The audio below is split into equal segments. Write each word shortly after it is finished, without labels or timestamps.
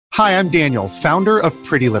Hi, I'm Daniel, founder of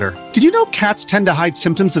Pretty Litter. Did you know cats tend to hide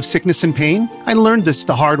symptoms of sickness and pain? I learned this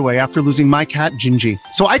the hard way after losing my cat, Gingy.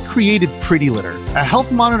 So I created Pretty Litter, a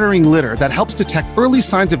health monitoring litter that helps detect early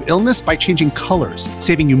signs of illness by changing colors,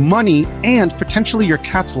 saving you money and potentially your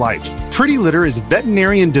cat's life. Pretty Litter is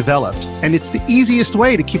veterinarian developed, and it's the easiest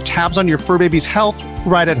way to keep tabs on your fur baby's health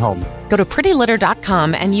right at home. Go to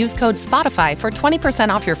prettylitter.com and use code SPOTIFY for 20%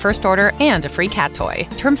 off your first order and a free cat toy.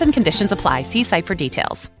 Terms and conditions apply. See site for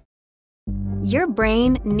details. Your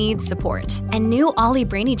brain needs support, and new Ollie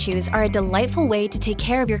Brainy Chews are a delightful way to take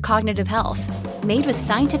care of your cognitive health. Made with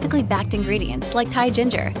scientifically backed ingredients like Thai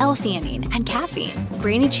ginger, L-theanine, and caffeine,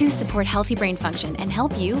 Brainy Chews support healthy brain function and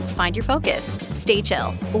help you find your focus, stay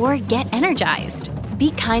chill, or get energized.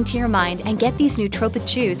 Be kind to your mind and get these nootropic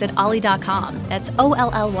chews at ollie.com. That's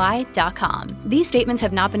OLLY.com. These statements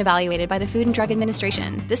have not been evaluated by the Food and Drug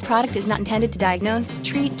Administration. This product is not intended to diagnose,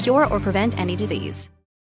 treat, cure, or prevent any disease.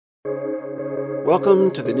 Welcome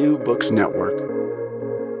to the New Books Network.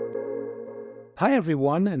 Hi,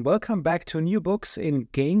 everyone, and welcome back to New Books in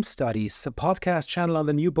Game Studies, a podcast channel on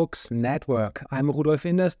the New Books Network. I'm Rudolf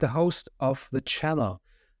Inders, the host of the channel.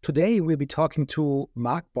 Today, we'll be talking to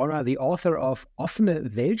Marc Bonner, the author of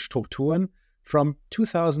Offene Weltstrukturen from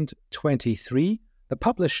 2023. The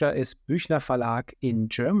publisher is Büchner-Verlag in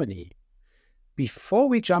Germany. Before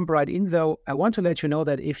we jump right in, though, I want to let you know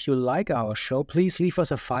that if you like our show, please leave us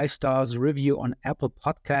a 5-star review on Apple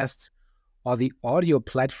Podcasts or the audio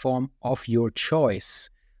platform of your choice.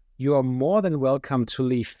 You are more than welcome to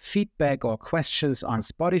leave feedback or questions on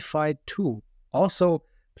Spotify too. Also,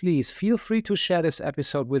 please feel free to share this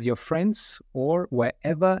episode with your friends or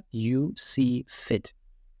wherever you see fit.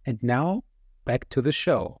 And now, back to the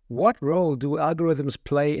show. What role do algorithms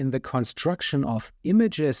play in the construction of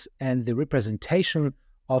images and the representation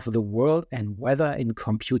of the world and weather in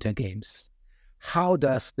computer games? How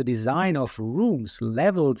does the design of rooms,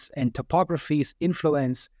 levels, and topographies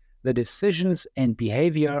influence the decisions and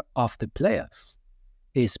behavior of the players?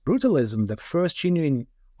 Is brutalism the first genuine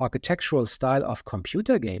architectural style of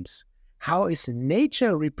computer games? How is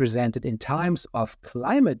nature represented in times of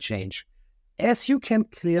climate change? As you can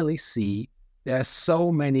clearly see, there are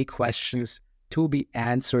so many questions to be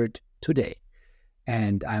answered today.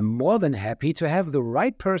 And I'm more than happy to have the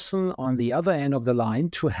right person on the other end of the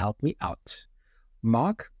line to help me out.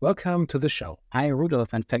 Marc, welcome to the show. Hi,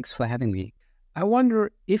 Rudolf, and thanks for having me. I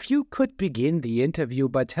wonder if you could begin the interview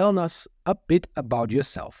by telling us a bit about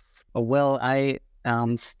yourself. Well, I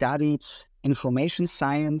studied information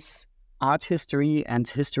science, art history, and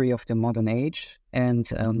history of the modern age. And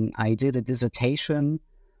I did a dissertation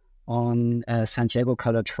on Santiago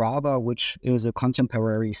Calatrava, which is a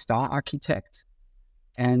contemporary star architect.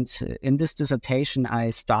 And in this dissertation,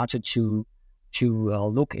 I started to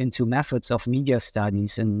look into methods of media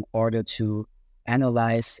studies in order to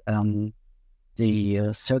analyze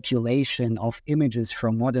the circulation of images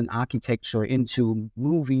from modern architecture into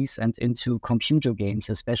movies and into computer games,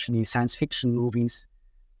 especially science fiction movies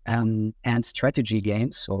and strategy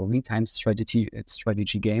games or real-time strategy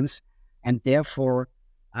games. And therefore,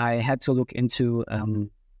 I had to look into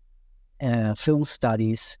film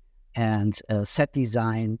studies and set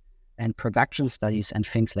design and production studies and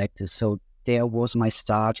things like this. So there was my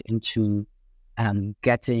start into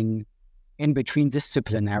getting in between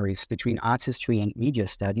disciplinaries, between art history and media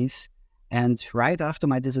studies. And right after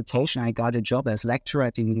my dissertation, I got a job as lecturer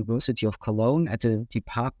at the University of Cologne at the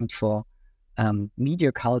Department for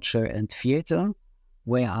Media Culture and Theater,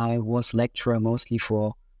 where I was lecturer mostly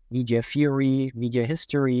for media theory, media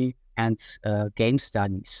history, and game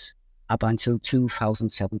studies up until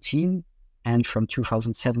 2017. And from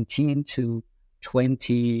 2017 to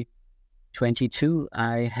 2022,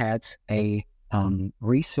 I had a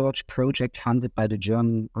research project funded by the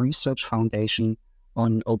German Research Foundation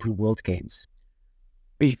on open world games.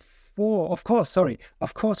 Of course,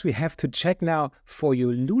 we have to check now for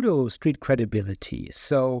your Ludo Street credibility.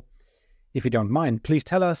 So, if you don't mind, please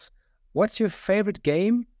tell us, what's your favorite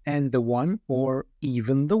game and the one or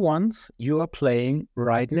even the ones you are playing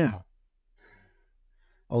right now?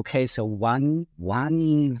 Okay, so one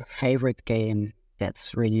favorite game,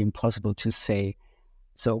 that's really impossible to say.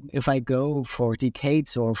 So if I go for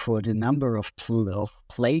decades or for the number of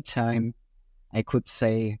playtime, I could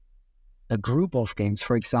say a group of games.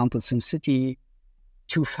 For example, SimCity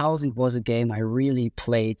 2000 was a game I really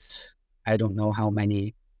played, I don't know how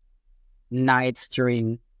many nights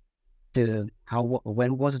during when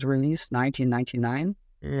was it released? 1999?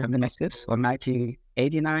 Something like this, or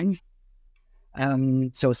 1989?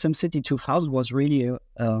 So SimCity 2000 was really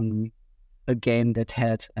a a game that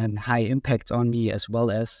had a high impact on me, as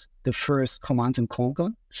well as the first Command and Conquer.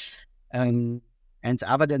 And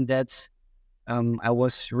other than that, I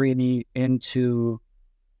was really into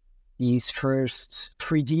these first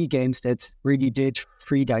 3D games that really did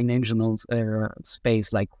three-dimensional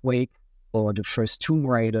space, like Quake or the first Tomb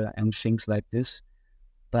Raider and things like this.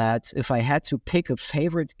 But if I had to pick a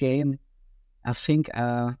favorite game, I think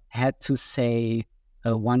I had to say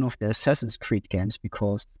one of the Assassin's Creed games,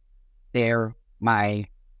 because there my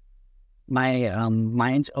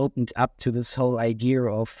mind opened up to this whole idea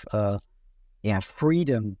of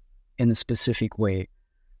freedom in a specific way.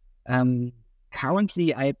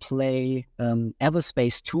 Currently, I play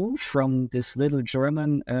Everspace 2 from this little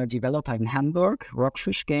German developer in Hamburg,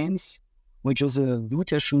 Rockfish Games, which is a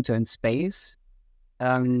looter shooter in space.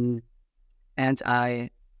 And I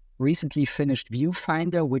recently finished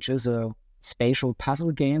Viewfinder, which is a spatial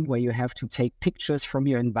puzzle game where you have to take pictures from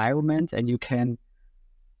your environment, and you can,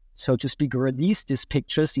 so to speak, release these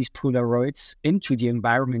pictures, these Polaroids, into the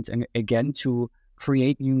environment, and again to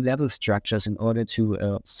create new level structures in order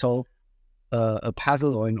to solve a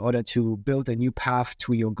puzzle, or in order to build a new path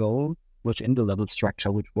to your goal within the level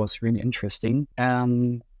structure, which was really interesting.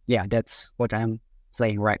 That's what I'm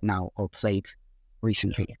playing right now, or played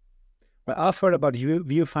recently. Well, I've heard about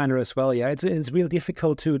Viewfinder as well. Yeah, it's real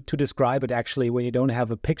difficult to describe it, actually, when you don't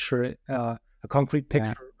have a picture, a concrete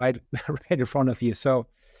picture right in front of you. So,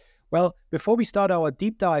 well, before we start our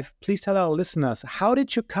deep dive, please tell our listeners, how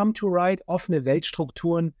did you come to write Offene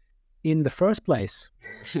Weltstrukturen in the first place?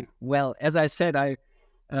 Well, as I said, I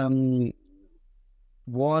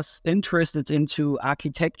was interested into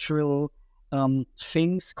architectural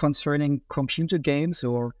things concerning computer games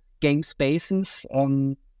or game spaces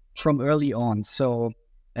from early on. So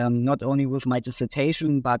not only with my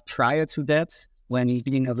dissertation, but prior to that, when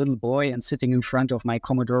being a little boy and sitting in front of my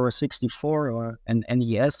Commodore 64 or an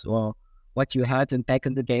NES, or what you had back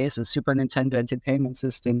in the days, a Super Nintendo Entertainment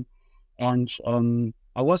System. And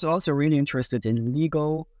I was also really interested in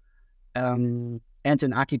Lego and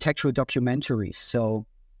in architectural documentaries. So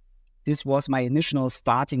this was my initial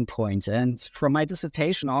starting point. And from my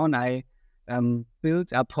dissertation on, I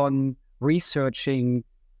built upon researching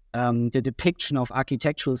the depiction of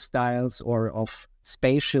architectural styles or of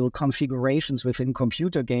spatial configurations within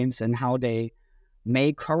computer games, and how they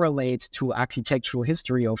may correlate to architectural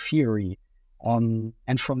history or theory. And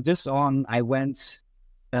from this on, I went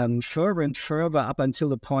further and further up until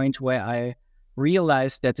the point where I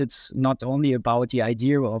realized that it's not only about the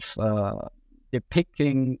idea of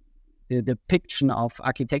depicting the depiction of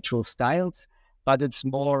architectural styles, but it's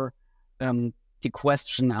more the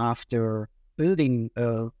question after building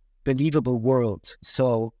a believable world.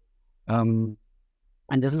 So, and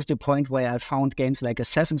this is the point where I found games like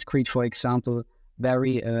Assassin's Creed, for example,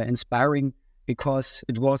 very inspiring, because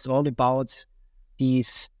it was all about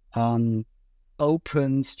these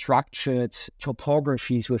open, structured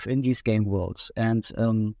topographies within these game worlds. And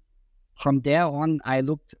from there on, I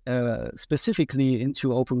looked specifically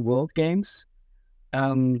into open world games,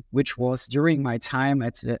 which was during my time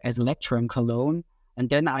as a lecturer in Cologne. And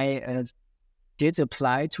then I did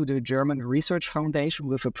apply to the German Research Foundation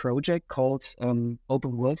with a project called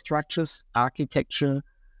Open World Structures, Architecture,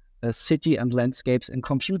 City and Landscapes in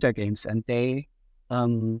Computer Games. And they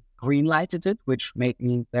greenlighted it, which made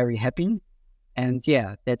me very happy. And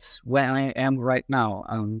yeah, that's where I am right now,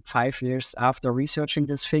 5 years after researching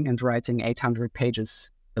this thing and writing 800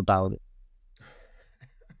 pages about it.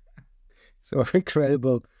 So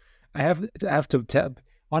incredible. I have to tell,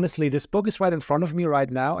 honestly, this book is right in front of me right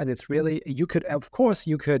now, and it's really, you could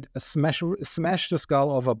smash the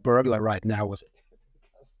skull of a burglar right now with it.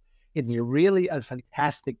 It's really a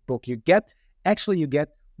fantastic book. You get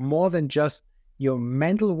more than just your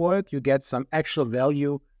mental work. You get some actual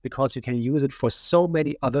value, because you can use it for so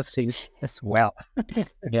many other things as well.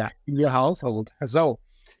 Yeah, in your household. So,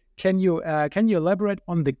 can you elaborate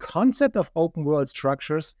on the concept of open world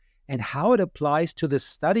structures and how it applies to the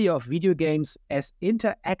study of video games as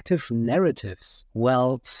interactive narratives?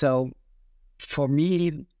 Well, so for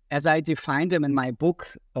me, as I define them in my book,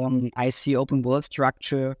 I see open world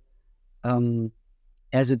structure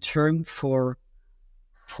as a term for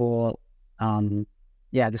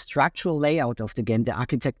the structural layout of the game, the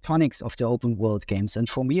architectonics of the open world games. And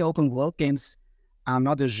for me, open world games are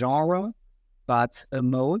not a genre, but a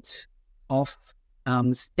mode of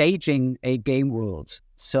staging a game world.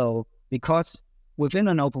 So, because within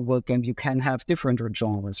an open world game, you can have different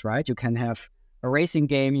genres, right? You can have a racing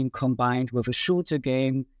game combined with a shooter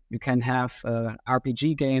game. You can have an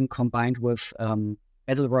RPG game combined with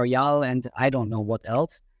Battle Royale, and I don't know what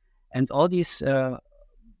else. And all these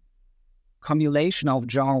combination of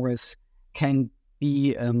genres can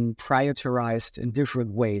be prioritized in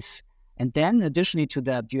different ways. And then additionally to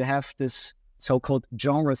that, you have this so-called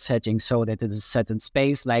genre setting, so that it is set in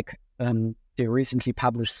space, like the recently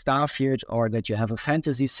published Starfield, or that you have a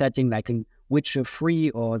fantasy setting like in Witcher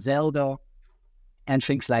 3 or Zelda, and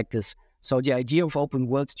things like this. So the idea of open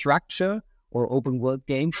world structure or open world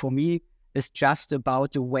game for me is just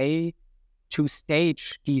about the way to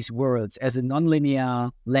stage these worlds as a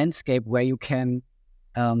nonlinear landscape where you can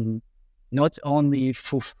not only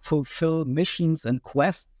fulfill missions and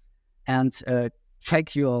quests and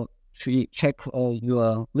check your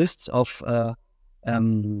lists of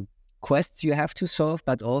quests you have to solve,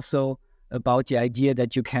 but also about the idea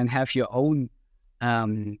that you can have your own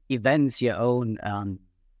events, your own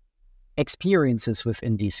experiences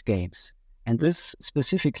within these games. And this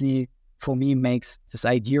specifically for me makes this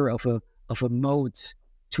idea of a mode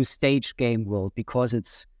to stage game world, because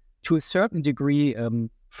it's to a certain degree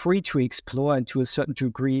free to explore, and to a certain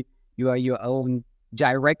degree you are your own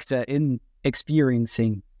director in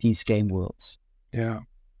experiencing these game worlds. Yeah.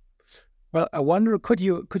 Well, I wonder, could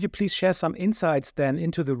you please share some insights then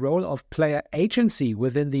into the role of player agency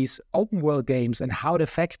within these open world games and how it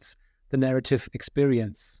affects the narrative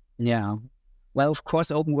experience? Yeah. Well, of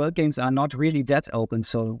course, open world games are not really that open,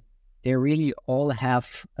 so they really all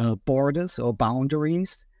have borders or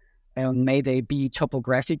boundaries, and may they be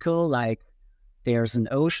topographical, like there's an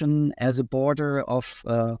ocean as a border of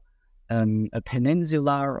a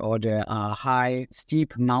peninsula, or there are high,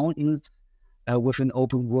 steep mountains within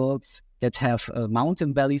open worlds that have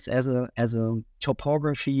mountain valleys as a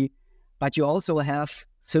topography. But you also have,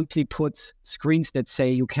 simply put, screens that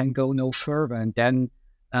say you can go no further, and then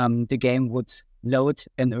the game would load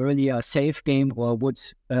an earlier save game, or would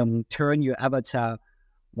turn your avatar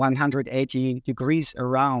 180 degrees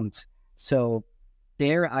around. So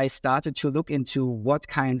there I started to look into what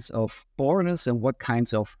kinds of borders and what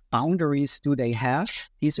kinds of boundaries do they have,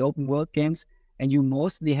 these open world games. And you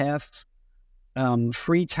mostly have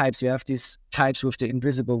three types. You have these types with the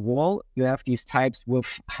invisible wall, you have these types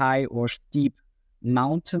with high or steep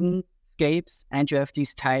mountainscapes, and you have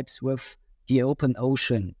these types with the open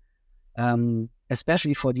ocean,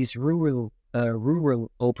 especially for these rural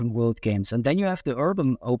open world games. And then you have the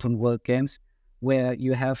urban open world games, where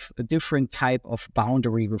you have a different type of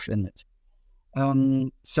boundary within it.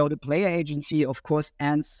 So the player agency, of course,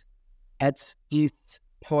 ends at these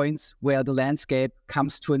points where the landscape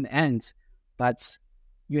comes to an end. But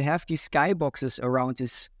you have these skyboxes around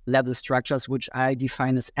these level structures, which I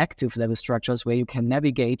define as active level structures, where you can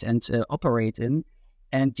navigate and operate in.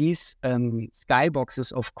 And these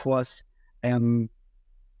skyboxes, of course,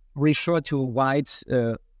 refer to a wide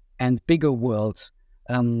and bigger world.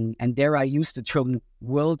 And there I use the term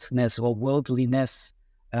worldness or worldliness,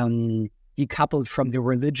 decoupled from the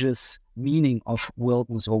religious meaning of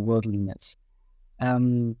worldness or worldliness.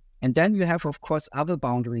 And then you have, of course, other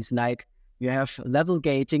boundaries, like you have level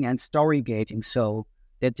gating and story gating, so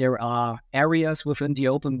that there are areas within the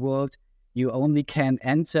open world you only can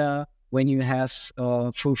enter when you have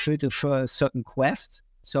fulfilled a certain quest.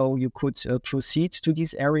 So you could proceed to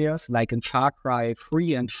these areas, like in Far Cry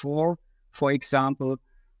 3 and 4, for example,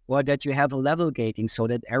 or that you have a level gating, so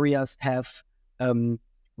that areas have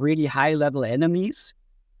really high-level enemies,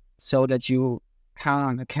 so that you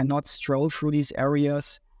cannot stroll through these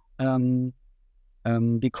areas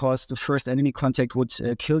because the first enemy contact would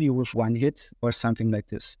kill you with one hit or something like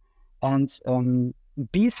this. And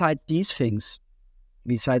besides these things,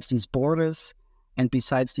 besides these borders, and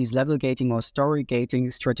besides these level gating or story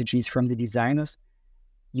gating strategies from the designers,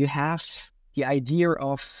 you have the idea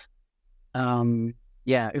of,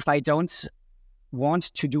 if I don't want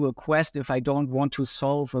to do a quest, if I don't want to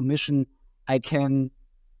solve a mission, I can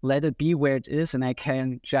let it be where it is, and I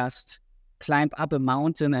can just climb up a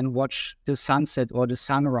mountain and watch the sunset or the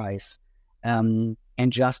sunrise, and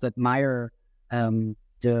just admire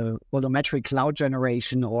the volumetric cloud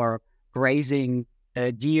generation, or grazing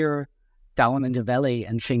deer down in the valley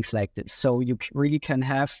and things like this. So you really can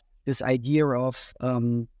have this idea of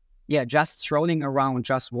just strolling around,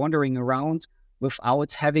 just wandering around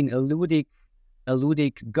without having a ludic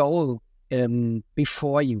goal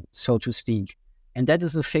before you, so to speak. And that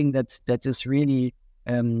is a thing that is really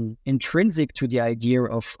intrinsic to the idea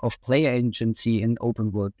of player agency in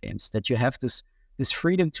open world games, that you have this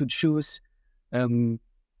freedom to choose,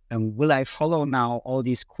 will I follow now all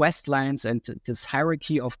these quest lines and this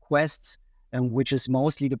hierarchy of quests, which is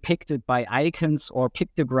mostly depicted by icons or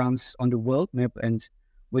pictograms on the world map, and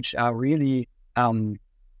which are really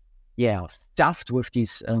stuffed with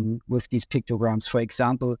these pictograms. For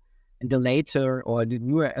example, the later or the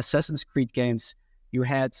newer Assassin's Creed games, you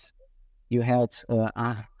had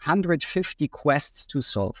 150 quests to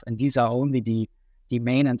solve, and these are only the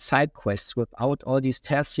main and side quests without all these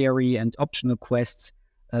tertiary and optional quests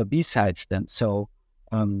besides them. So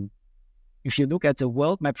if you look at the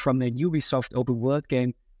world map from the Ubisoft open world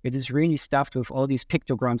game, it is really stuffed with all these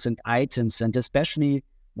pictograms and items, and especially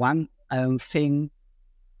one thing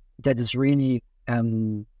that is really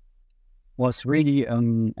was really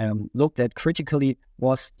looked at critically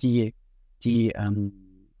was the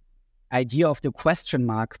idea of the question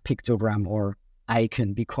mark pictogram or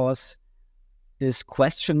icon, because this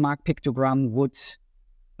question mark pictogram would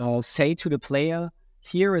say to the player,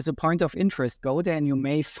 here is a point of interest, go there and you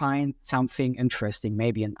may find something interesting,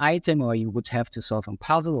 maybe an item, or you would have to solve a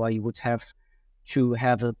puzzle, or you would have to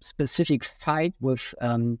have a specific fight with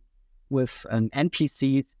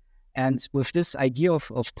NPCs. And with this idea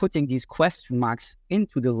of putting these question marks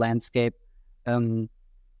into the landscape, the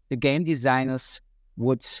game designers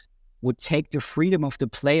would take the freedom of the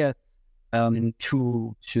player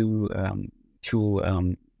to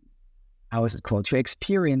how is it called? To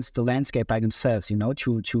experience the landscape by themselves,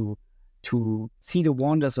 to see the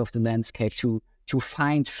wonders of the landscape, to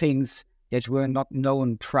find things that were not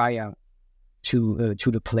known prior to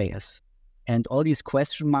the players. And all these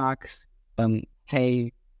question marks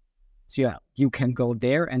say, yeah, you can go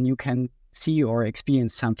there and you can see or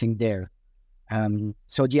experience something there.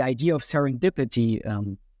 So the idea of serendipity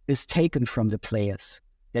is taken from the players,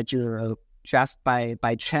 that you're just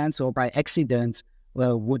by chance or by accident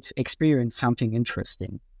would experience something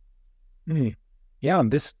interesting. Yeah,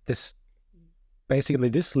 and this basically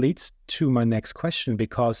leads to my next question,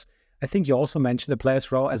 because I think you also mentioned the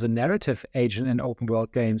player's role as a narrative agent in open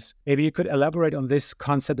world games. Maybe you could elaborate on this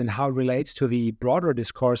concept and how it relates to the broader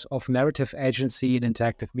discourse of narrative agency in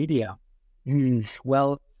interactive media.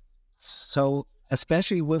 Well, so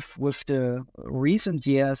especially with the recent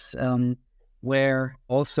years, where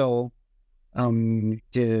also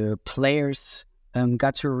the players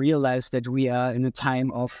got to realize that we are in a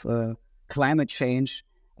time of climate change,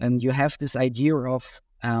 and you have this idea of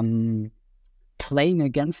playing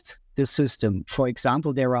against the system. For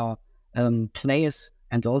example, there are players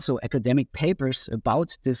and also academic papers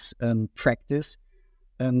about this practice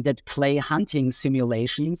that play hunting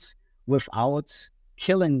simulations without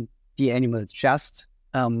killing the animals, just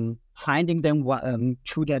finding them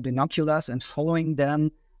through their binoculars and following them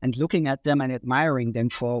and looking at them and admiring them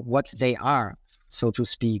for what they are, so to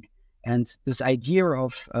speak. And this idea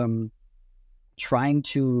of trying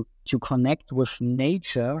to connect with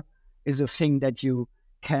nature is a thing that you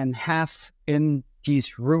can have in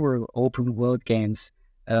these rural open world games.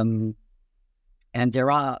 And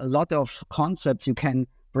there are a lot of concepts you can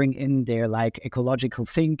bring in there, like ecological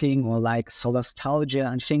thinking or like solastalgia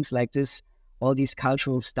and things like this, all these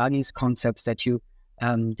cultural studies concepts that you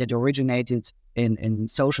that originated in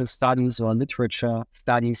social studies or literature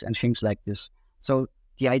studies and things like this. So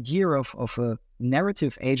the idea of a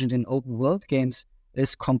narrative agent in open world games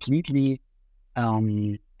is completely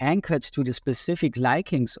anchored to the specific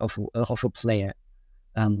likings of a player,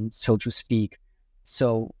 so to speak.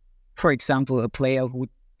 So, for example, a player who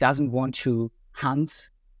doesn't want to hunt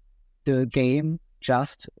the game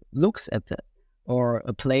just looks at that, or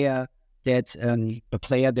a player that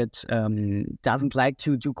doesn't like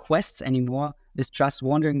to do quests anymore is just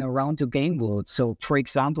wandering around the game world. So, for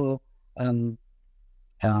example,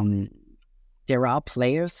 there are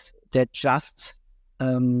players that just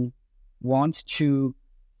want to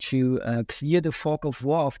clear the fog of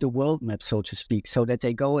war of the world map, so to speak, so that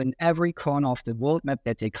they go in every corner of the world map,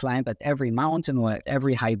 that they climb at every mountain or at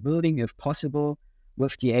every high building, if possible,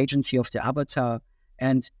 with the agency of the avatar,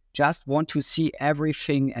 and just want to see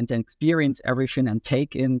everything and experience everything and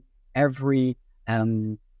take in every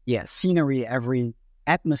scenery, every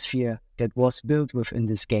atmosphere that was built within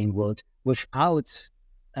this game world, without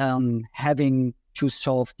having to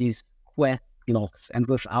solve these quest logs and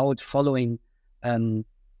without following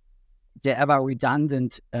the ever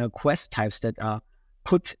redundant quest types that are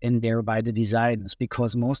put in there by the designers,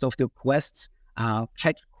 because most of the quests are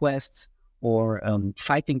check quests or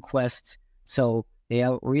fighting quests, so they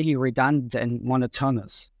are really redundant and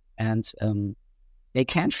monotonous, and they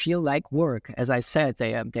can feel like work. As I said,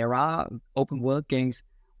 there are open world games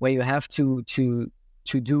where you have to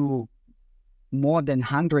do more than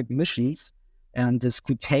 100 missions, and this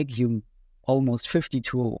could take you almost 50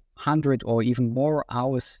 to 100 or even more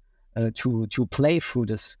hours to play through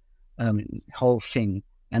this whole thing.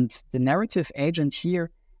 And the narrative agent here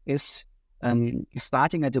is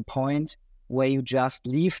starting at a point where you just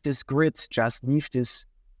leave this grid, just leave this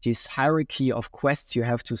this hierarchy of quests you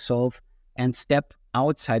have to solve and step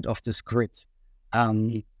outside of this grid.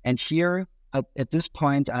 And here, at this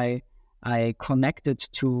point, I connected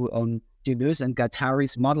to Deleuze and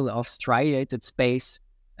Guattari's model of striated space,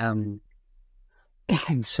 of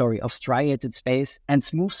striated space and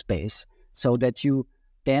smooth space, so that you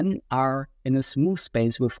then are in a smooth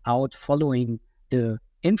space without following the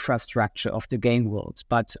infrastructure of the game world,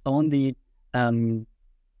 but only let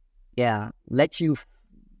you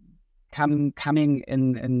coming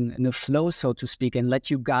in a flow, so to speak, and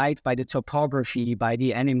let you guide by the topography, by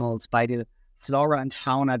the animals, by the flora and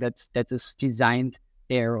fauna that is designed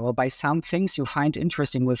there, or by some things you find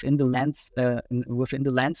interesting within the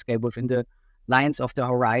landscape, within the lines of the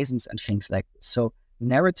horizons and things like this. So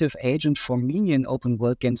narrative agent for me in open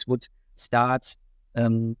world games would start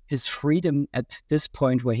his freedom at this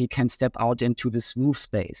point where he can step out into the smooth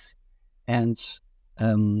space. And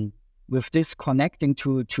with this connecting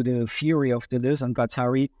to the theory of Deleuze and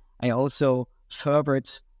Guattari, I also furthered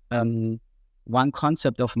one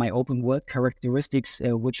concept of my open world characteristics,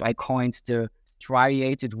 which I coined the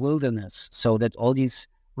striated wilderness, so that all these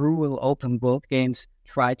rural open world games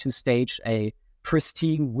try to stage a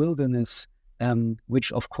pristine wilderness,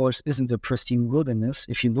 which of course isn't a pristine wilderness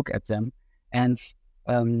if you look at them. And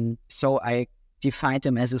so I defined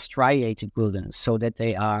them as a striated wilderness, so that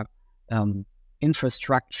they are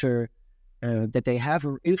infrastructure, that they have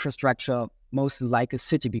an infrastructure mostly like a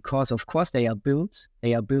city, because of course they are built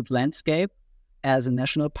landscape, as a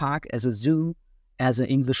national park, as a zoo, as an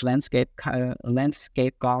English landscape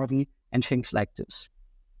garden, and things like this.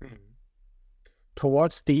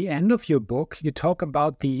 Towards the end of your book, you talk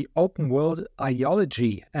about the open world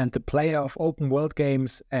ideology and the player of open world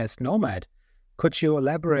games as nomad. Could you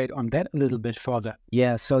elaborate on that a little bit further?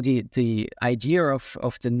 Yeah, so the idea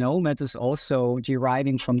of the nomad is also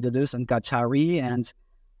deriving from Deleuze and Guattari, and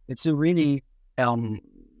it's a really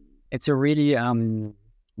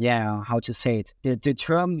how to say it? The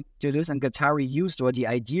term Deleuze and Guattari used, or the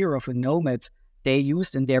idea of a nomad they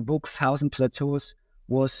used in their book Thousand Plateaus,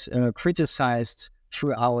 was criticized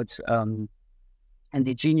throughout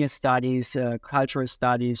indigenous studies, cultural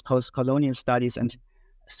studies, post-colonial studies, and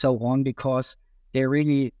so on, because they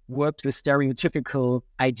really worked with stereotypical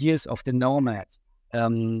ideas of the nomad.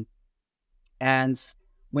 And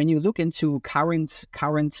when you look into current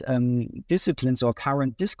disciplines or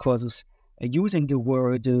current discourses using the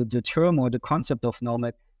word, the term or the concept of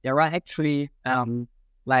nomad, there are actually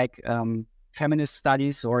feminist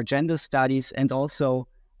studies or gender studies, and also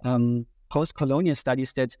post-colonial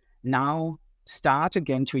studies that now start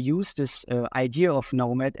again to use this idea of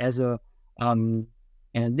nomad as a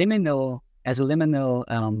liminal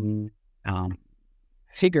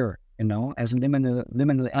figure, as a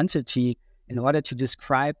liminal entity, in order to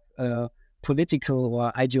describe political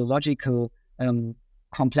or ideological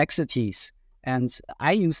complexities. And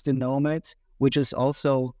I use the nomad, which is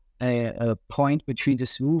also a point between the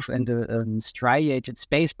smooth and the striated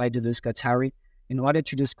space by Deleuze-Guattari, in order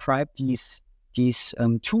to describe these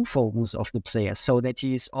two focus of the player, so that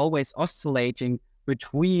he is always oscillating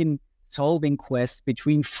between solving quests,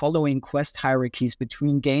 between following quest hierarchies,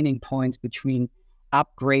 between gaining points, between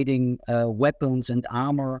upgrading weapons and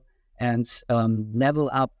armor and level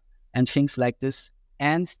up and things like this,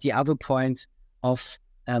 and the other point of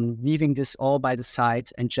leaving this all by the side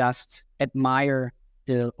and just admire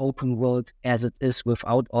the open world as it is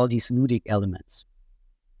without all these ludic elements.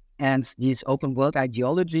 And this open world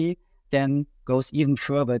ideology then goes even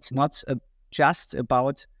further. It's not just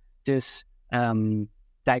about this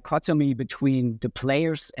dichotomy between the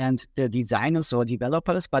players and the designers or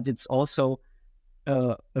developers, but it's also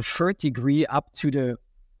a third degree up to the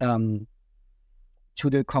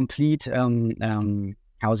complete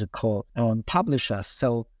publishers,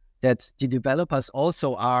 so that the developers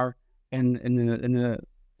also are in a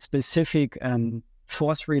specific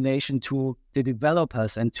force relation to the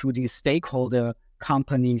developers and to the stakeholder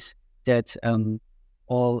companies that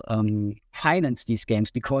all finance these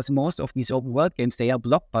games, because most of these open world games, they are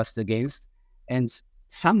blockbuster games, and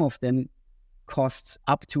some of them cost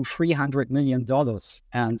up to $300 million,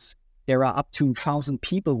 and there are up to 1,000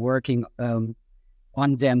 people working on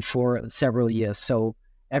them for several years. So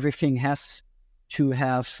everything has to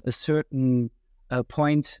have a certain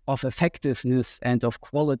point of effectiveness and of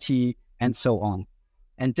quality and so on.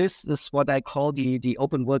 And this is what I call the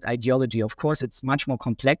open world ideology. Of course, it's much more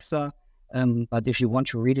complexer, but if you want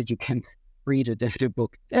to read it, you can read it in the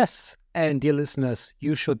book. Yes, and dear listeners,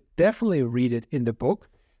 you should definitely read it in the book.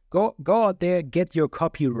 Go out there, get your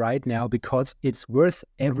copy right now, because it's worth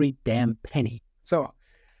every damn penny. So,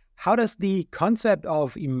 How does the concept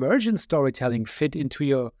of emergent storytelling fit into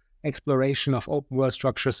your exploration of open world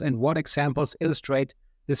structures, and what examples illustrate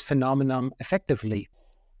this phenomenon effectively?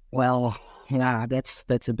 Well, yeah, that's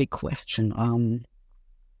a big question.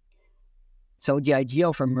 So the idea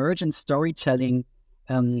of emergent storytelling,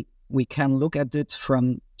 we can look at it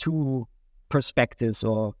from two perspectives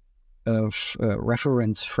or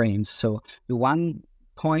reference frames. So the one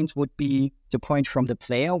point would be the point from the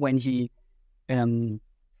player when he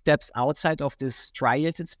steps outside of this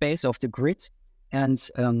striated space of the grid and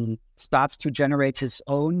starts to generate his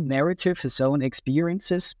own narrative, his own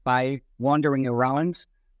experiences by wandering around,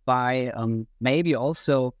 by maybe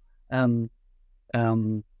also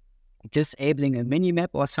disabling a minimap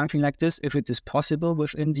or something like this, if it is possible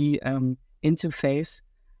within the interface.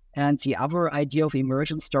 And the other idea of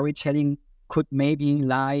emergent storytelling could maybe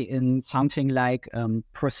lie in something like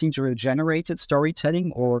procedural generated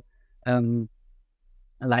storytelling, or in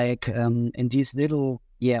these little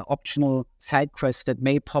optional side quests that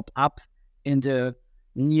may pop up in the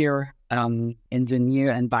near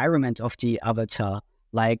environment of the avatar.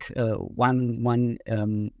 Like one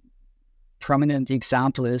prominent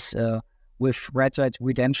example is with Red Dead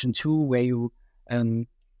Redemption 2, where you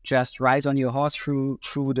just ride on your horse through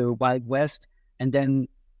the Wild West, and then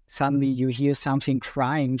suddenly you hear something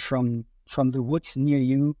crying from the woods near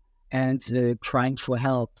you and crying for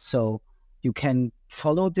help. So you can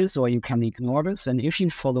follow this or you can ignore this. And if you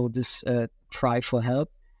follow this cry for help,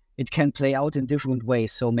 it can play out in different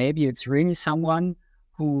ways. So maybe it's really someone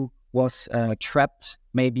who was trapped,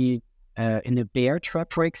 maybe in a bear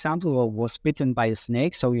trap, for example, or was bitten by a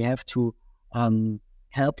snake. So you have to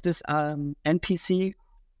help this NPC,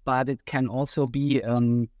 but it can also be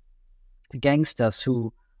gangsters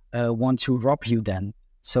who want to rob you then.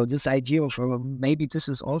 So this idea of, maybe this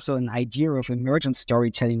is also an idea of emergent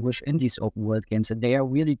storytelling within these open world games, and they are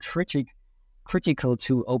really critical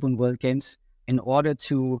to open world games in order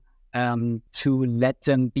to let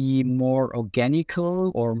them be more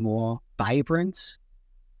organical or more vibrant,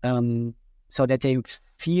 so that they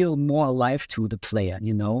feel more alive to the player,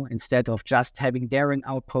 instead of just having there an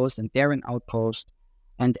outpost and there an outpost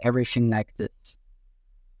and everything like this.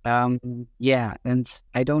 And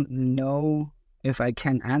I don't know if I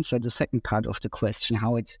can answer the second part of the question,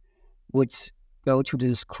 how it would go to the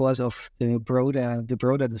discourse of the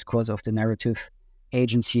broader discourse of the narrative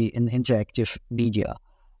agency in interactive media.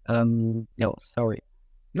 No, sorry.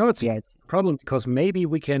 No, it's a problem, because maybe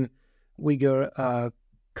we can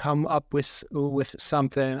come up with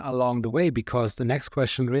something along the way, because the next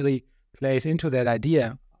question really plays into that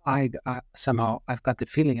idea. I've got the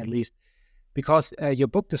feeling, at least, because your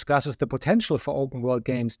book discusses the potential for open world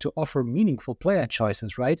games to offer meaningful player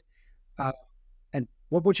choices, right? And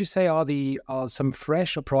what would you say are some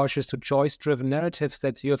fresh approaches to choice-driven narratives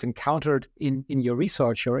that you have encountered in your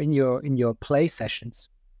research or in your play sessions?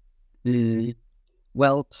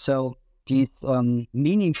 Well, so these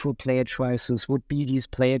meaningful player choices would be these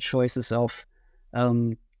player choices of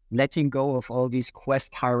letting go of all these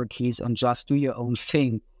quest hierarchies and just do your own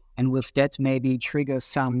thing. And with that, maybe trigger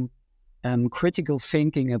some critical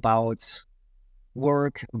thinking about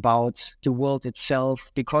work, about the world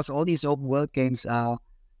itself, because all these open world games are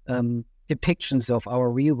depictions of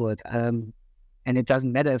our real world. And it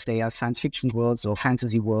doesn't matter if they are science fiction worlds or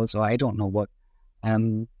fantasy worlds or I don't know what.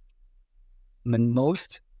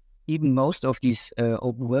 Most of these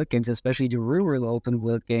open world games, especially the rural open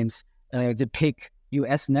world games, depict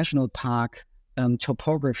U.S. national park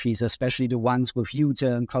topographies, especially the ones with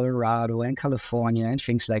Utah and Colorado and California and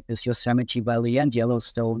things like this, Yosemite Valley and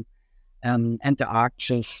Yellowstone, and the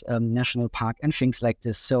Arches National Park and things like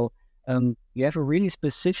this. So you have a really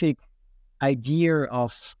specific idea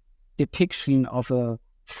of depiction of a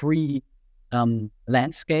free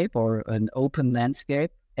landscape or an open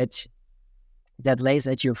landscape that lays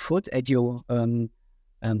at your foot, at your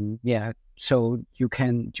so you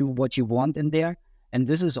can do what you want in there. And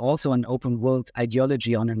this is also an open world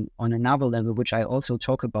ideology on another level, which I also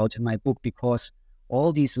talk about in my book, because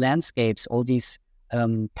all these landscapes, all these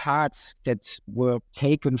parts that were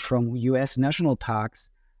taken from U.S. national parks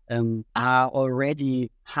are already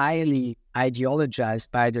highly ideologized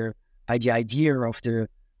by the idea of the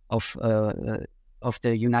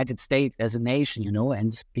United States as a nation,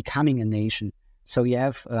 and becoming a nation. So you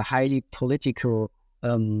have a highly political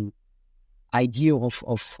idea of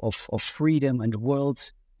freedom and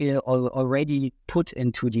world already put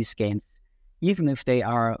into these games, even if they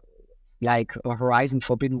are like a Horizon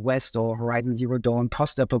Forbidden West or Horizon Zero Dawn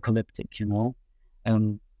post-apocalyptic,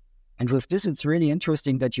 And with this, it's really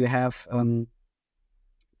interesting that you have a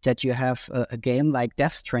game like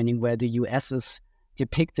Death Stranding, where the U.S. is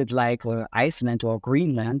depicted like Iceland or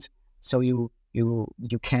Greenland. So you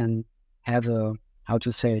can have you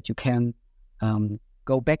can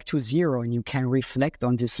go back to zero, and you can reflect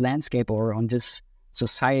on this landscape or on this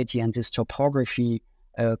society and this topography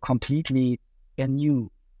completely anew,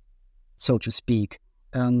 so to speak.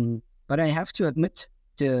 But I have to admit,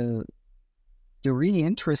 the really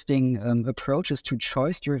interesting approaches to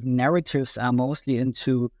choice-driven narratives are mostly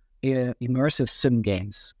into immersive sim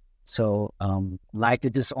games. So like the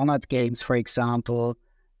Dishonored games, for example,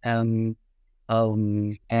 and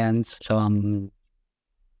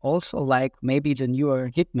also like maybe the newer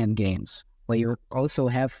Hitman games, where you also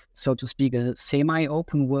have, so to speak, a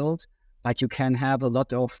semi-open world, but you can have a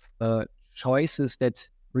lot of choices that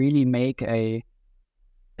really make a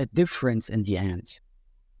difference in the end.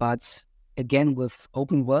 But again, with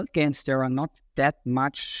open world games, there are not that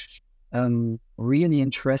much really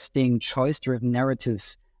interesting choice-driven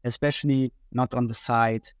narratives, especially not on the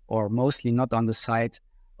side, or mostly not on the side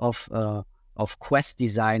of quest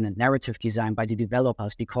design and narrative design by the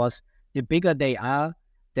developers, because the bigger they are,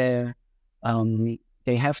 they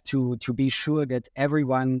have to be sure that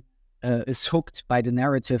everyone is hooked by the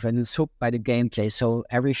narrative and is hooked by the gameplay. So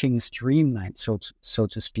everything is streamlined, so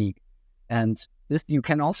to speak. And this you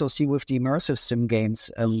can also see with the immersive sim games,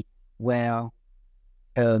 where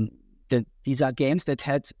these are games that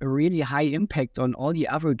had a really high impact on all the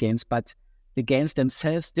other games, but the games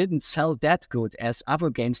themselves didn't sell that good as other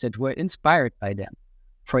games that were inspired by them.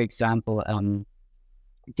 For example,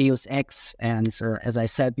 Deus Ex and, as I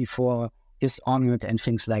said before, Dishonored and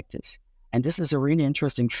things like this. And this is a really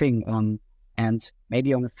interesting thing. And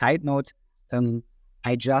maybe on a side note,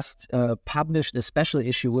 I just published a special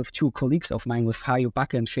issue with two colleagues of mine, with Hajo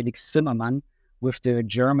Backe and Felix Zimmermann, with the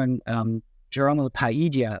German journal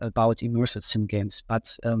Paideia about immersive sim games.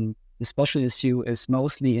 But the special issue is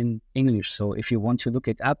mostly in English. So if you want to look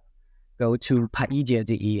it up, go to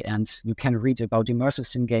paideia.de and you can read about immersive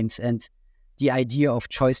sim games and the idea of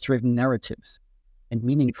choice-driven narratives and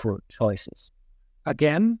meaningful choices.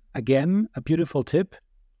 Again, a beautiful tip.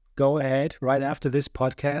 Go ahead right after this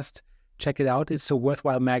podcast. Check it out. It's a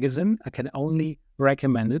worthwhile magazine. I can only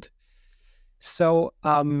recommend it. So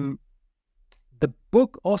the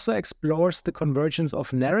book also explores the convergence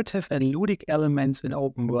of narrative and ludic elements in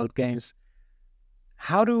open world games.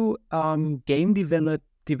 How do game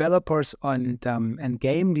developers and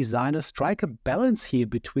game designers strike a balance here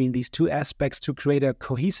between these two aspects to create a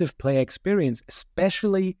cohesive player experience,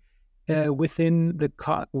 especially within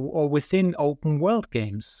within open world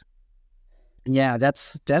games? Yeah,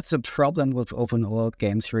 that's a problem with open world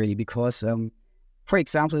games, really, because for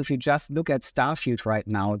example, if you just look at Starfield right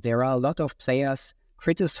now, there are a lot of players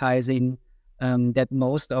criticizing that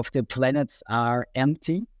most of the planets are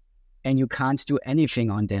empty and you can't do anything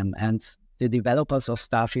on them. And the developers of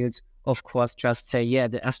Starfield, of course, just say, yeah,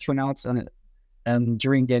 the astronauts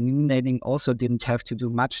during their moon landing also didn't have to do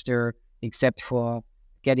much there except for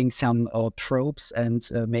getting some probes and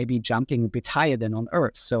maybe jumping a bit higher than on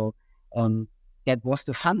Earth. So that was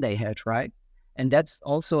the fun they had, right? And that's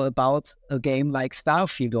also about a game like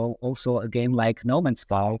Starfield, or also a game like No Man's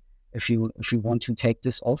Sky, if you want to take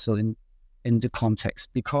this also in the context,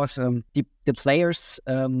 because the players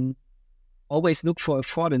always look for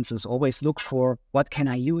affordances, always look for what can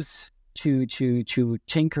I use to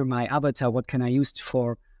tinker my avatar, what can I use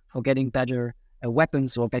for getting better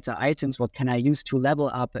weapons or better items, what can I use to level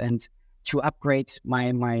up and to upgrade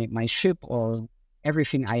my ship or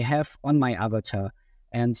everything I have on my avatar.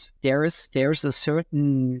 And there's a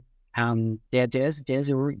certain there's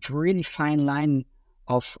a really fine line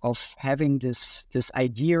of having this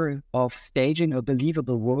idea of staging a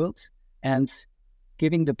believable world and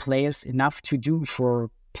giving the players enough to do for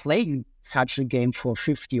playing such a game for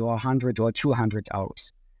 50 or 100 or 200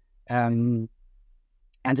 hours. And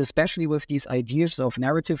especially with these ideas of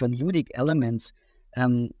narrative and ludic elements,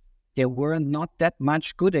 there were not that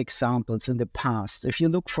much good examples in the past. If you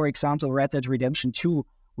look, for example, Red Dead Redemption 2,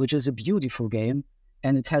 which is a beautiful game,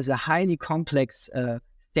 and it has a highly complex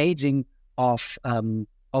staging of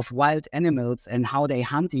wild animals and how they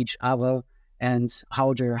hunt each other and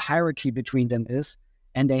how their hierarchy between them is.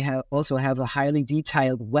 And they also have a highly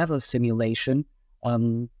detailed weather simulation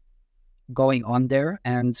going on there.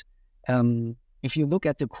 And if you look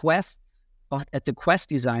at the quests, at the quest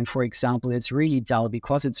design, for example, it's really dull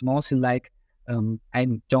because it's mostly like,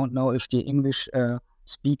 I don't know if the English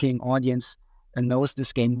speaking audience knows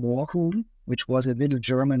this game Warhoon, which was a little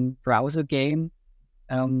German browser game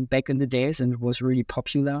back in the days, and it was really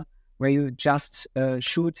popular, where you just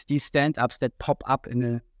shoot these stand-ups that pop up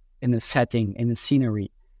in a setting, in a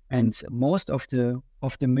scenery. And most of the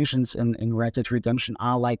missions in Red Dead Redemption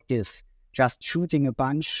are like this, just shooting a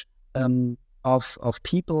bunch of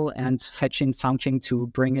people and fetching something to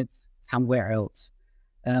bring it somewhere else.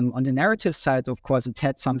 On the narrative side, of course, it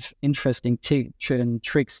had some interesting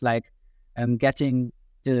tricks like getting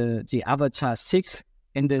the avatar sick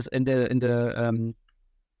in the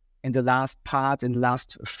last part, in the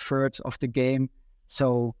last third of the game,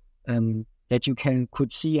 so that you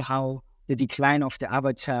could see how the decline of the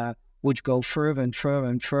avatar would go further and further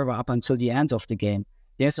and further up until the end of the game.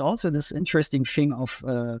 There's also this interesting thing of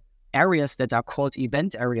areas that are called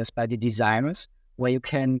event areas by the designers, where you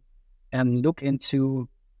can look into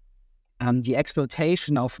the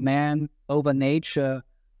exploitation of man over nature,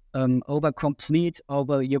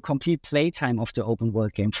 over your complete playtime of the open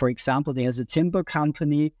world game. For example, there's a timber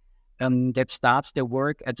company that starts their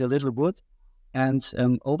work at a little wood, and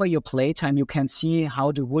over your playtime you can see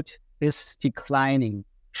how the wood is declining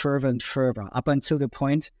further and further up until the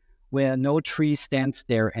point where no tree stands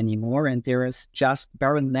there anymore, and there is just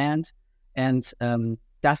barren land, and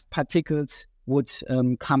dust particles would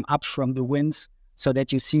come up from the winds, so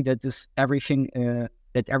that you see that everything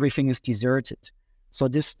is deserted. So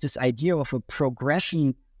this idea of a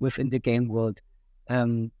progression within the game world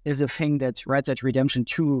is a thing that Red Dead Redemption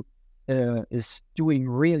 2 is doing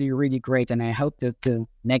really, really great. And I hope that the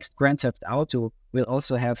next Grand Theft Auto will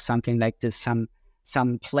also have something like this,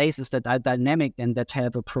 some places that are dynamic and that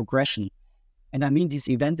have a progression. And I mean, these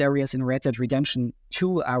event areas in Red Dead Redemption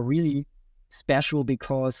 2 are really special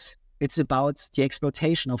because it's about the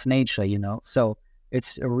exploitation of nature, So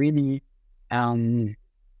it's a really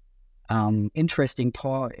interesting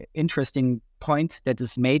point that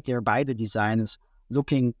is made there by the designers,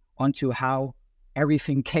 looking onto how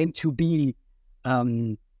everything came to be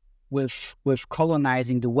with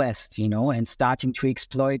colonizing the West, and starting to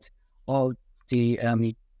exploit all the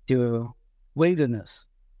wilderness.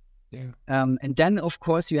 Yeah. And then, of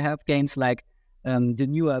course, you have games like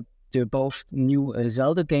both new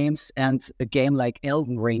Zelda games and a game like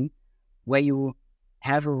Elden Ring, where you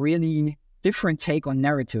have a really different take on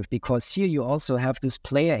narrative, because here you also have this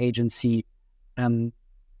player agency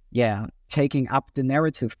taking up the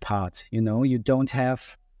narrative part. You don't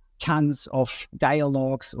have tons of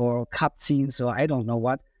dialogues or cutscenes or I don't know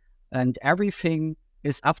what, and everything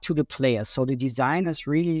is up to the players. So the designers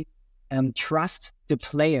really trust the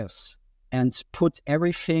players and put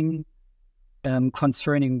everything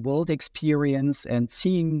concerning world experience and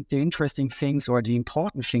seeing the interesting things or the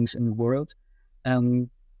important things in the world,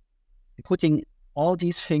 putting all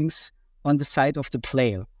these things on the side of the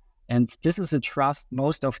player. And this is a trust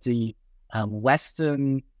most of the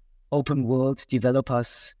Western open world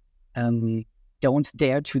developers don't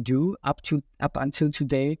dare to do up until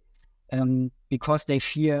today, because they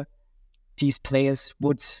fear these players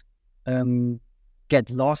would get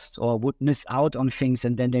lost or would miss out on things,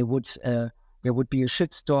 and then there would be a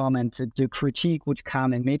shitstorm, and the critique would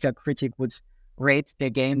come, and Metacritic would rate their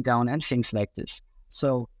game down and things like this.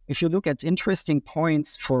 So if you look at interesting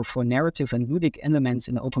points for narrative and ludic elements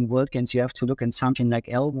in open world games, you have to look at something like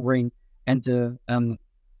Elden Ring and the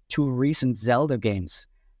two recent Zelda games,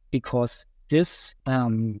 because this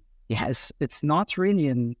it's not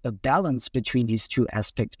really a balance between these two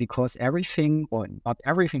aspects, because everything, or not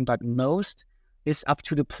everything, but most is up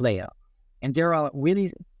to the player. And there are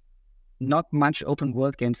really not much open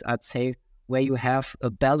world games, I'd say, where you have a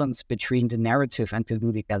balance between the narrative and the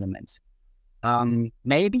ludic elements.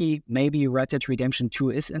 Maybe Red Dead Redemption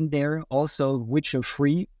 2 is in there. Also Witcher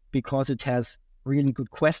 3, because it has really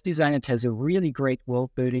good quest design, it has a really great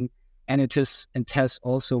world building, and it has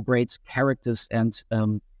also great characters and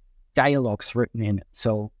dialogues written in it.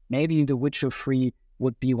 So maybe The Witcher 3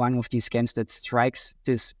 would be one of these games that strikes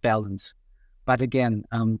this balance. But again,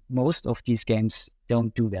 most of these games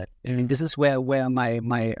don't do that. I mean, this is where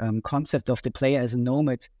my concept of the player as a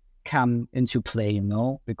nomad come into play,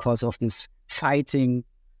 because of this fighting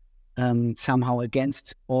somehow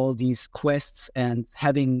against all these quests and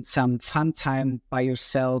having some fun time by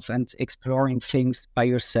yourself and exploring things by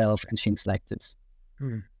yourself and things like this.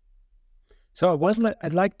 So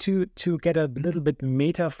I'd like to get a little bit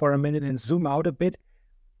meta for a minute and zoom out a bit.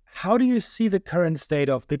 How do you see the current state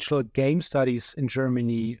of digital game studies in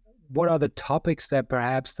Germany? What are the topics that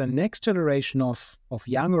perhaps the next generation of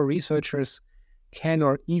younger researchers can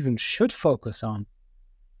or even should focus on?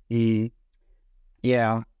 The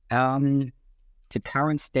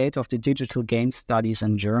current state of the digital game studies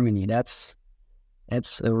in Germany, that's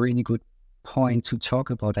a really good point to talk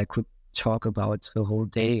about. I could talk about the whole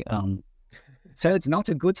day. So it's not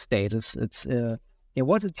a good state. There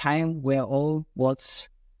was a time where all was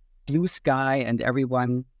blue sky and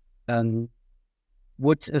everyone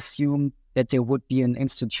would assume that there would be an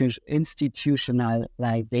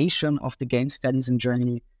institutionalization of the game studies in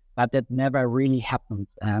Germany, but that never really happened.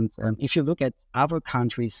 And if you look at other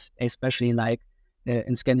countries, especially like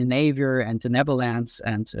in Scandinavia and the Netherlands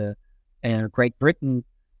and Great Britain,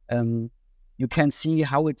 you can see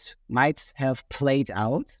how it might have played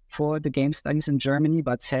out for the game studies in Germany,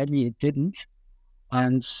 but sadly it didn't.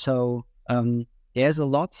 And so there's a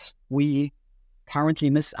lot we currently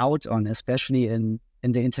miss out on, especially in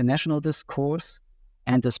the international discourse,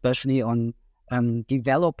 and especially on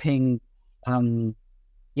developing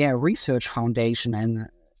research foundation and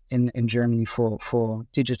in Germany for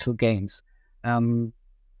digital games. I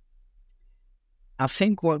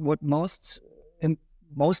think what most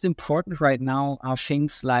important right now are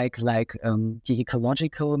things like the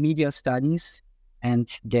ecological media studies, and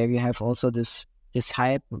there you have also this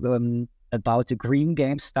hype about the green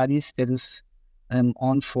game studies that is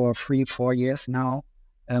on for 3-4 years now,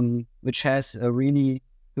 which has a really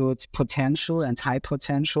good potential and high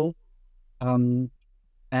potential.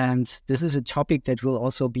 And this is a topic that will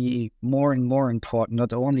also be more and more important,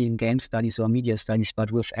 not only in game studies or media studies, but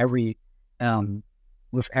with every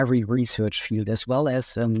research field, as well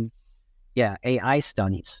as AI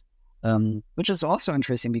studies, which is also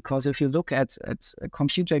interesting because if you look at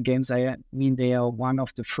computer games, I mean, they are one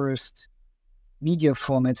of the first media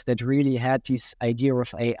formats that really had this idea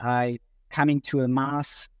of AI coming to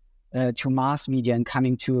mass media and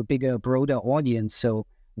coming to a bigger, broader audience. So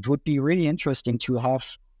it would be really interesting to have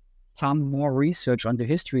some more research on the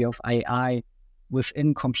history of AI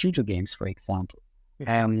within computer games, for example.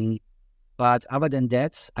 But other than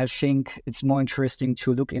that, I think it's more interesting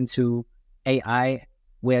to look into AI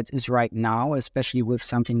where it is right now, especially with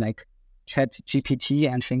something like ChatGPT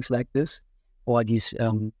and things like this, or these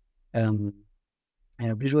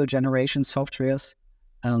visual generation softwares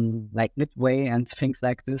like Midway and things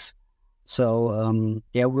like this. So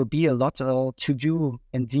there will be a lot to do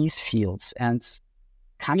in these fields. And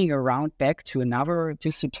coming around back to another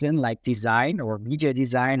discipline like design or media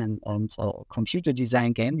design and computer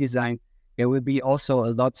design, game design, there will be also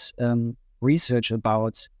a lot research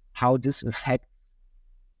about how this affects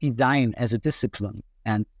design as a discipline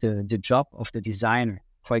and the job of the designer.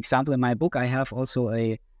 For example, in my book, I have also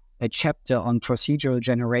a chapter on procedural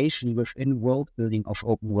generation within world building of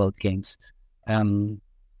open world games.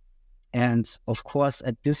 And of course,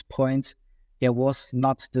 at this point, there was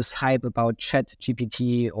not this hype about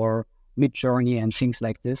ChatGPT or Midjourney and things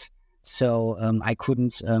like this. So I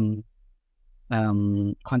couldn't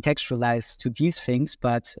contextualize to these things,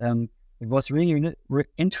 but it was really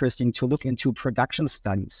interesting to look into production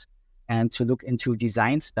studies and to look into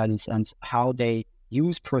design studies and how they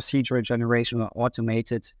use procedural generation or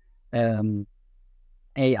automated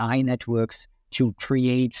AI networks to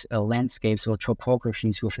create landscapes or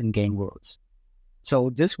topographies within game worlds. So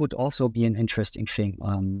this would also be an interesting thing.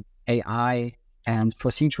 AI and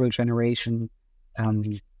procedural generation,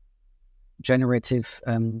 generative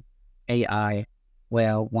AI,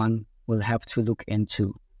 where one will have to look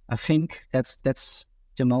into. I think that's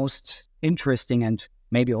the most interesting and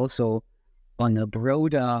maybe also on a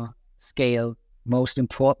broader scale, most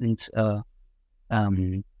important.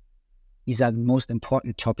 These are the most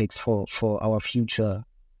important topics for our future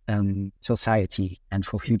society and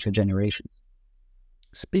for future generations.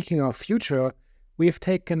 Speaking of future, we've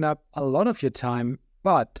taken up a lot of your time,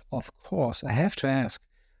 but of course, I have to ask,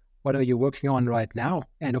 what are you working on right now?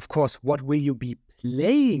 And of course, what will you be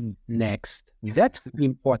playing next? That's the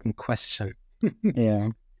important question. Yeah.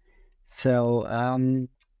 So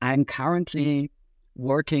I'm currently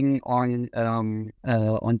working on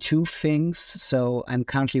two things. So I'm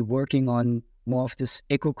currently working on more of this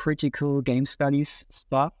eco-critical game studies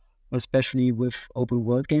stuff, especially with open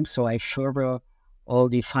world games. So I further all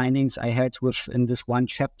the findings I had within this one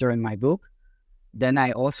chapter in my book. Then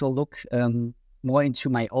I also look more into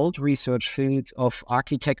my old research field of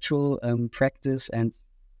architectural practice and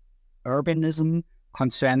urbanism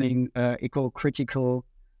concerning eco-critical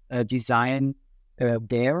design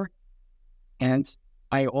there. And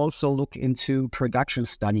I also look into production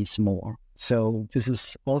studies more. So this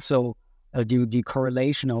is also the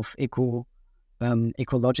correlation of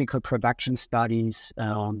ecological production studies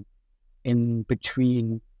in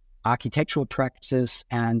between architectural practice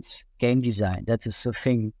and game design. That is the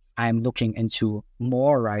thing I'm looking into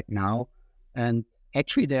more right now. And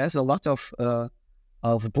actually, there's a lot of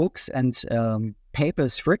books and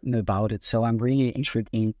papers written about it. So I'm really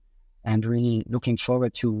interested and really looking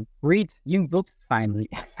forward to read new books finally.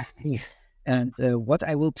 And what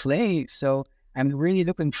I will play. So I'm really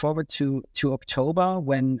looking forward to October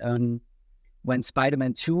when when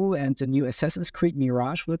Spider-Man 2 and the new Assassin's Creed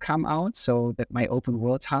Mirage will come out, so that my open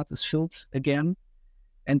world heart is filled again.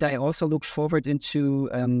 And I also look forward into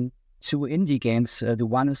two indie games. The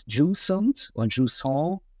one is Jusant,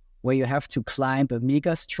 where you have to climb a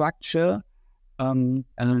mega structure in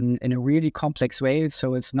a really complex way.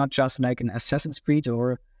 So it's not just like an Assassin's Creed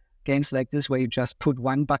or games like this where you just put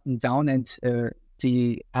one button down and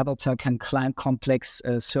the avatar can climb complex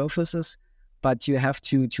surfaces, but you have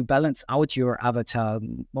to balance out your avatar,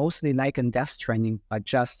 mostly like in Death Stranding, but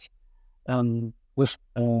just with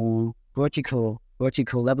vertical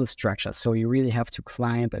level structure. So you really have to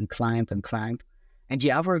climb and climb and climb. And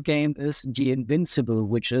the other game is The Invincible,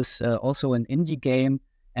 which is also an indie game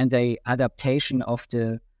and a adaptation of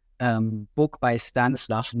the book by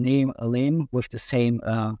Stanislav Lem with the same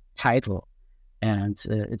title. And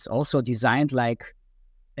it's also designed like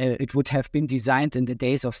it would have been designed in the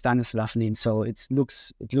days of Stanislav Lem. So it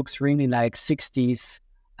looks really like 60s,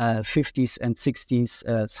 50s and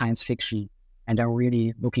 60s science fiction. And I'm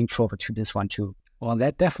really looking forward to this one too. Well,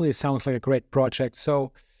 that definitely sounds like a great project.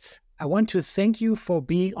 So I want to thank you for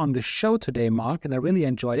being on the show today, Marc, and I really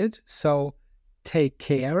enjoyed it. So take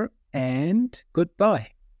care and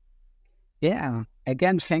goodbye. Yeah,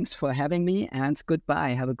 again, thanks for having me and goodbye.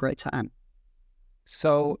 Have a great time.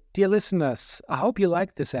 So, dear listeners, I hope you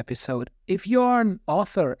liked this episode. If you're an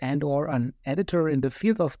author and or an editor in the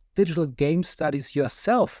field of digital game studies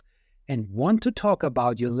yourself and want to talk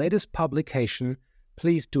about your latest publication,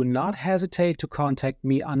 please do not hesitate to contact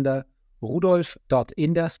me under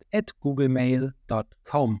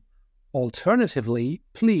rudolf.inderst@googlemail.com. Alternatively,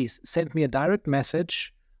 please send me a direct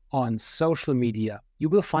message on social media. You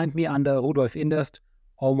will find me under Rudolf Inderst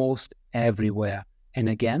almost everywhere. And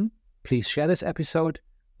again, please share this episode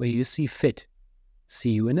where you see fit.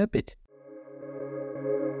 See you in a bit.